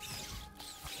cast.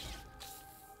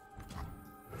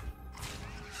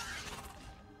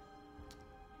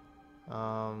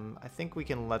 I think we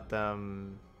can let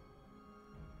them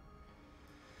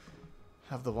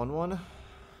have the 1/1.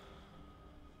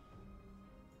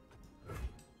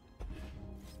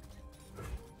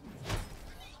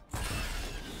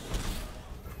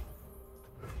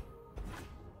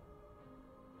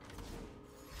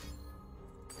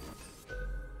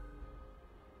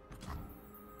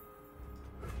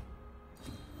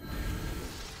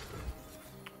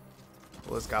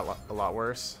 Well, this got a lot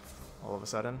worse all of a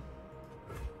sudden.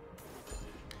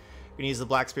 We can use the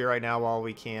Black Spear right now while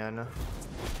we can.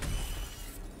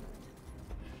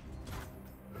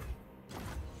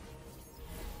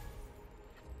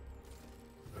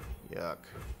 Yuck.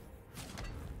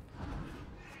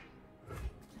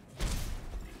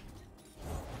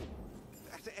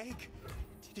 That's the egg.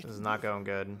 This is not going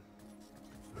good.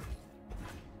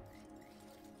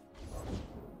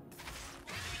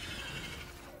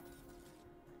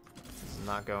 This is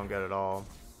not going good at all.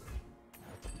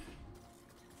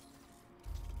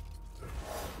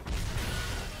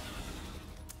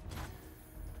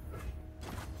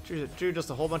 Drew just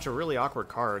a whole bunch of really awkward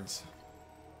cards.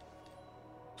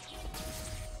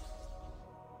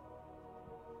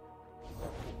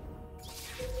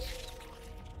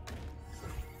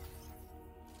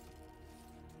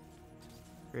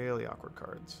 Really awkward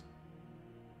cards.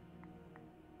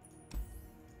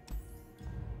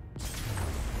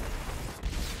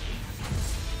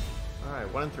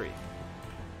 Alright, 1 and 3.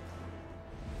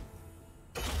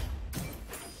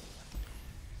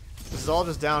 This is all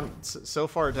just down so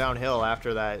far downhill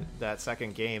after that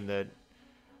second game that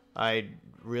I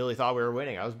really thought we were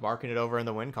winning. I was marking it over in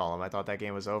the win column. I thought that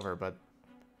game was over, but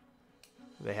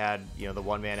they had, you know, the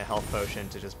 1 mana health potion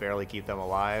to just barely keep them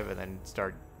alive, and then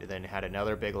had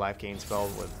another big life gain spell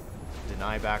with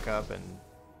deny backup, and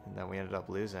then we ended up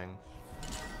losing.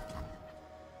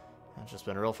 It's just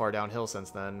been real far downhill since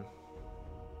then.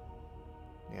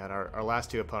 Yeah, and our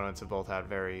last 2 opponents have both had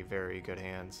very, very good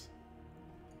hands.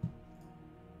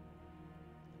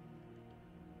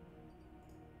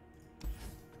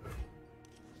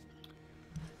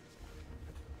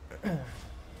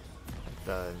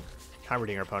 The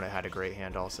Heimerdinger opponent had a great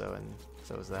hand also, and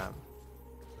so was that.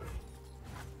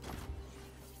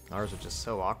 Ours was just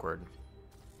so awkward.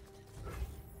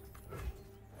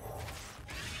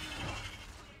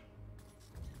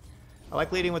 I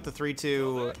like leading with the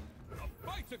 3-2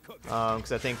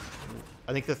 because I think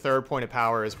the 3rd point of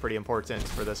power is pretty important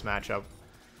for this matchup.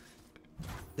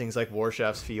 Things like War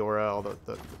Chefs, Fiora,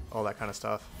 all that kind of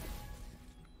stuff.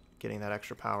 Getting that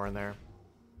extra power in there.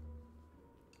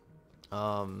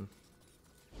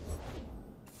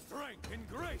 Strength and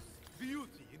grace,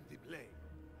 beauty in the blade.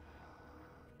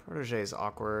 Protege is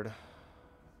awkward.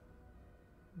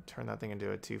 Turn that thing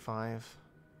into a 2/5.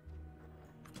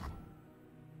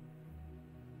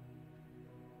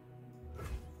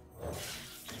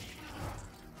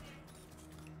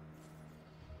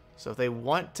 So if they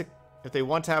want to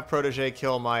have Protege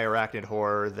kill my Arachnid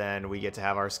Horror, then we get to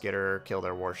have our Skitter kill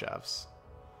their War Chefs.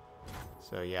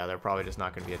 So yeah, they're probably just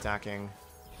not going to be attacking.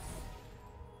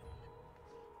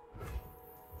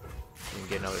 We can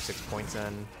get another 6 points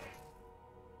in.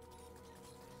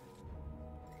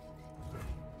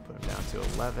 Put him down to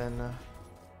 11.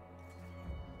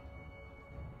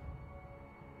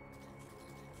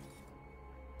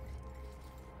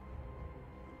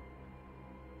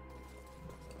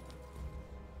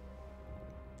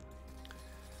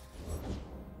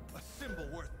 A symbol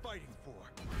worth fighting for.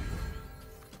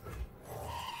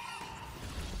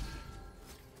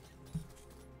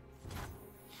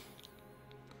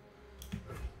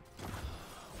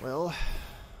 Well,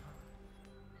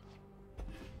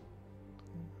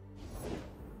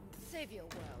 Save your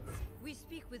worlds. We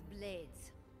speak with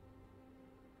blades.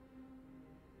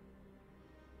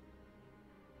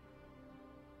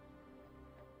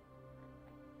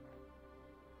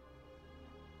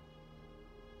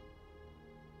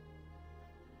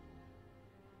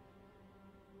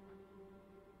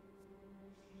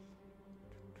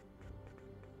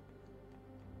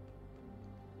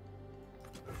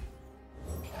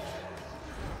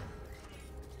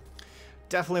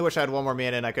 definitely wish I had 1 more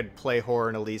mana and I could play Horror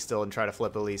and Elise still and try to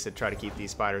flip Elise and try to keep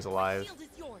these spiders alive. Shield is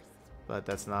yours. But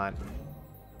that's not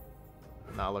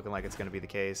looking like it's going to be the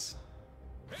case.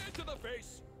 Hand to the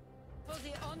face. For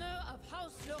the honor of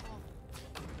House Laurent.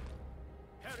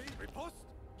 Harry, riposte.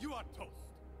 You are toast.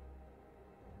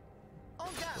 On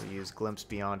guard. We'll use Glimpse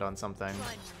Beyond on something. Join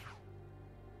me.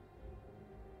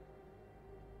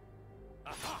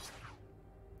 Aha!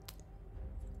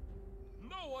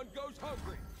 No one goes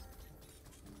hungry.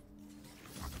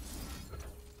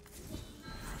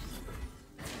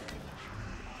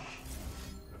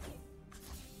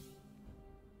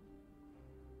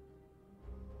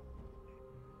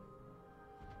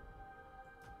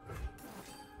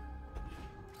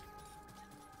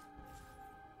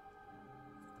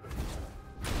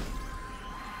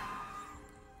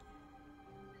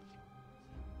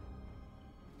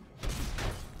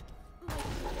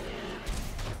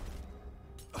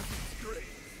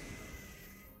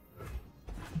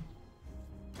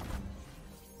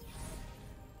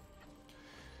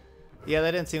 Yeah,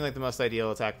 that didn't seem like the most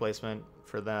ideal attack placement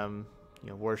for them. You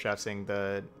know, War Chefsing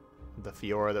the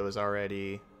Fiora that was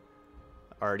already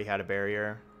had a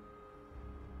barrier.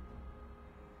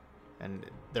 And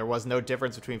there was no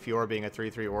difference between Fiora being a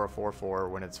 3/3 or a 4/4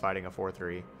 when it's fighting a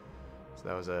 4/3. So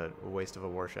that was a waste of a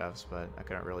War Chefs, but I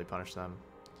couldn't really punish them.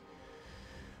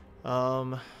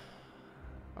 Alright,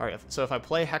 so if I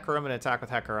play Hecarim and attack with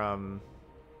Hecarim,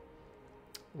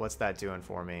 what's that doing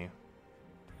for me?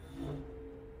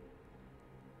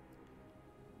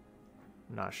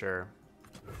 I'm not sure.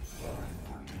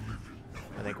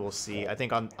 I think we'll see. I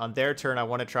think on their turn, I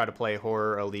want to try to play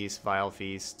Horror, Elise, Vile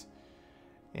Feast,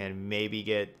 and maybe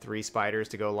get 3 spiders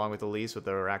to go along with Elise with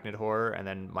the Arachnid Horror, and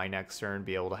then my next turn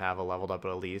be able to have a leveled up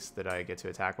Elise that I get to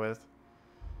attack with.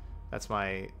 That's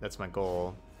my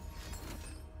goal.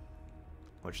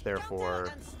 which therefore... Count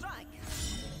down and strike.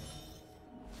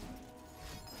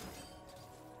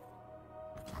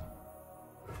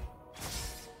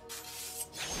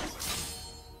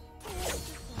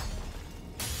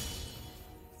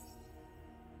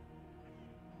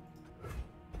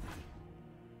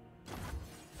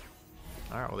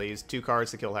 Alright, well they used 2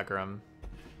 cards to kill Hecarim.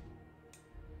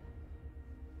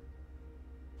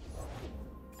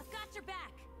 I've got your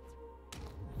back.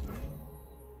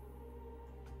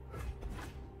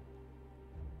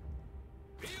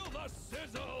 Feel the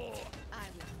sizzle! I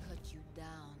will cut you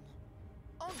down.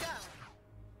 On down.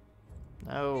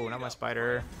 No, not my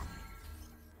spider.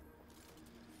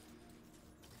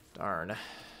 Darn.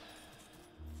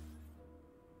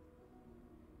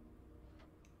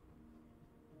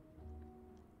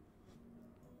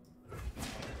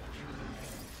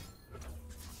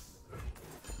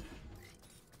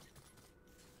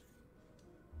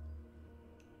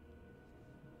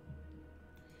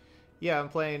 Yeah, I'm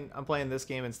playing this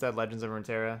game instead, Legends of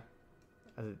Runeterra.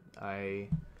 I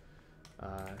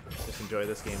just enjoy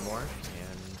this game more,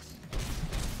 and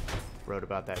wrote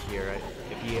about that here.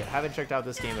 If you haven't checked out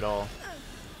this game at all,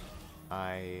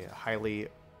 I highly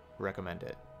recommend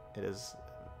it. It is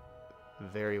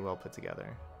very well put together.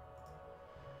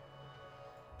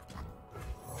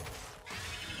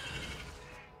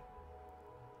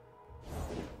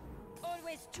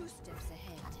 Always 2 steps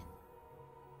ahead.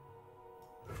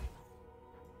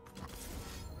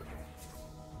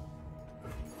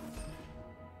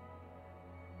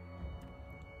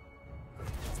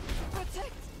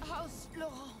 Protect House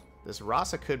Laurent. This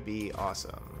Rasa could be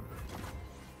awesome.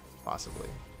 Possibly.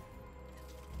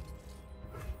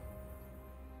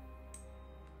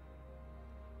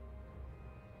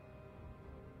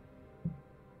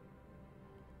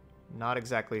 Not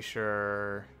exactly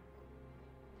sure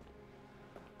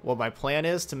what my plan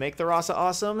is to make the Rasa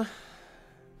awesome.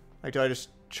 Like, do I just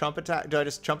chump attack? Do I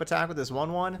just chump attack with this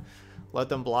 1/1, let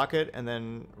them block it, and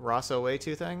then Rasa away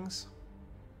 2 things?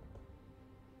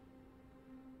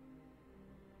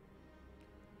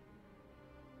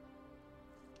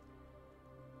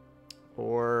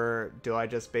 Or do I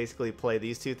just basically play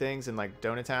these 2 things and like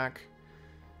don't attack,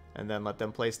 and then let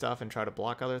them play stuff and try to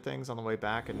block other things on the way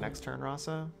back and next turn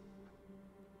Rasa?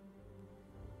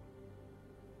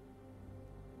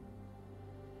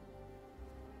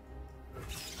 I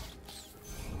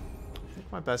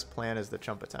think my best plan is the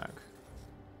chump attack.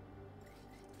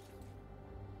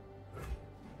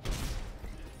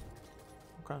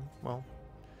 Okay, well.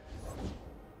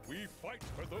 We fight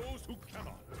for those who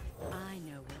cannot. I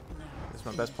know what lurks That's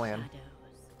my in best the plan. shadows.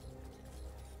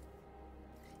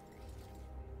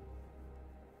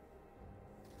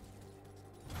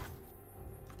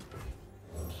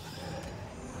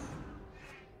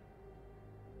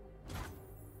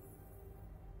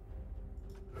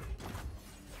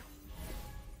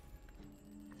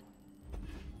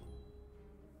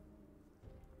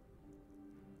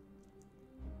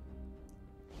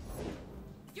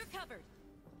 You're covered.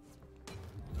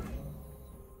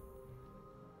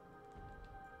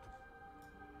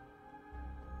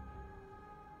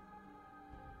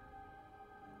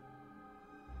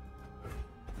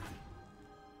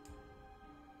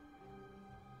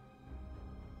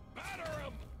 Batter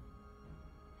 'em!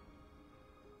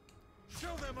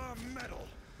 Show them our mettle.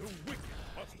 The wicked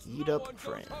must Eat no up, one goes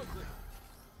friend. hungry.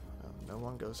 No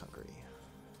one goes hungry.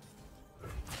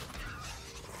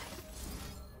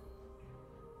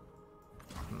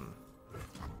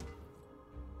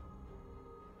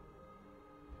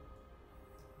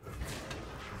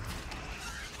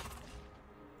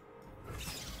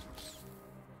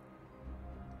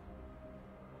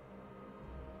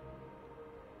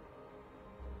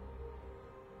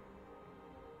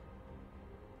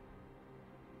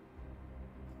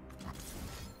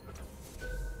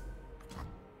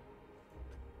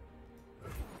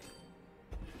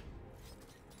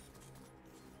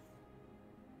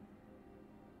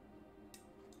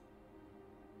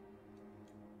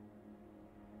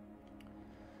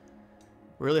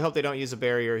 Really hope they don't use a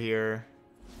barrier here.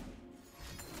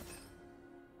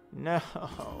 No.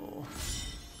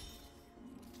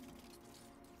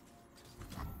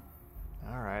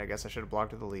 Alright, I guess I should have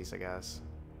blocked with Elise, I guess.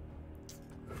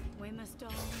 We must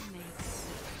all make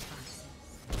sacrifices.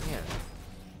 Man.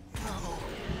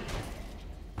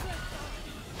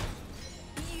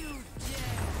 You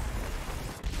dare!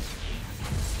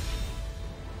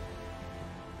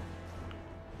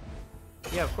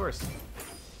 Yeah, of course.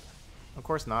 Of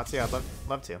course not. Yeah, I'd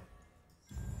love to.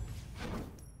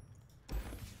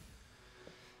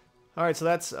 Alright, so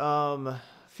that's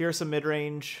Fearsome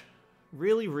Midrange.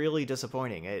 Really, really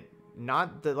disappointing.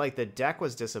 not that like the deck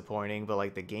was disappointing, but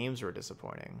like the games were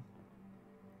disappointing.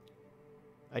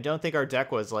 I don't think our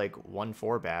deck was like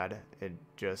 1-4 bad. It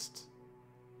just,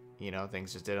 you know,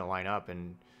 things just didn't line up,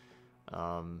 and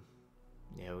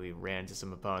you know, we ran into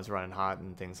some opponents running hot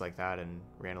and things like that, and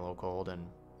ran a little cold, and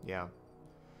yeah.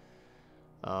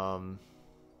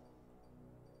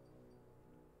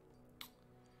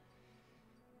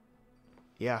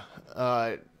 Yeah.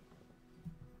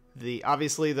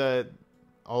 Obviously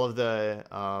all of the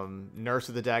nerfs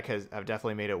of the deck have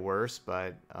definitely made it worse,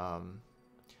 but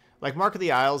like Mark of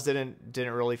the Isles didn't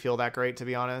really feel that great, to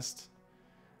be honest.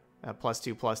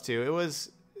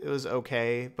 +2/+2. It was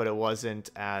okay, but it wasn't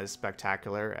as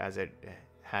spectacular as it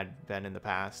had been in the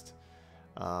past.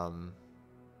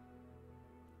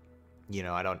 You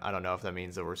know, I don't know if that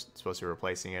means that we're supposed to be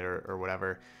replacing it or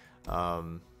whatever.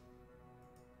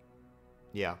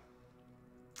 Yeah.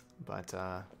 But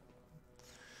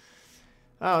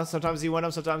oh, sometimes you win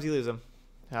them, sometimes you lose them.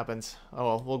 Happens. Oh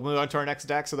well, we'll move on to our next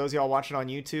deck. So those of y'all watching on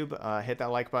YouTube, hit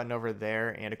that like button over there,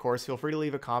 and of course feel free to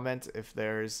leave a comment if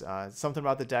there's something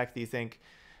about the deck that you think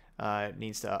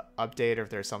needs to update, or if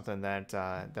there's something that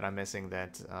I'm missing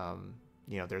that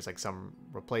you know, there's like some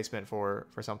replacement for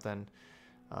something.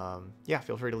 Yeah,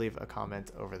 feel free to leave a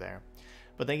comment over there.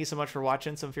 But thank you so much for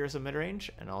watching some Fearsome Midrange,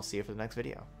 and I'll see you for the next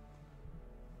video.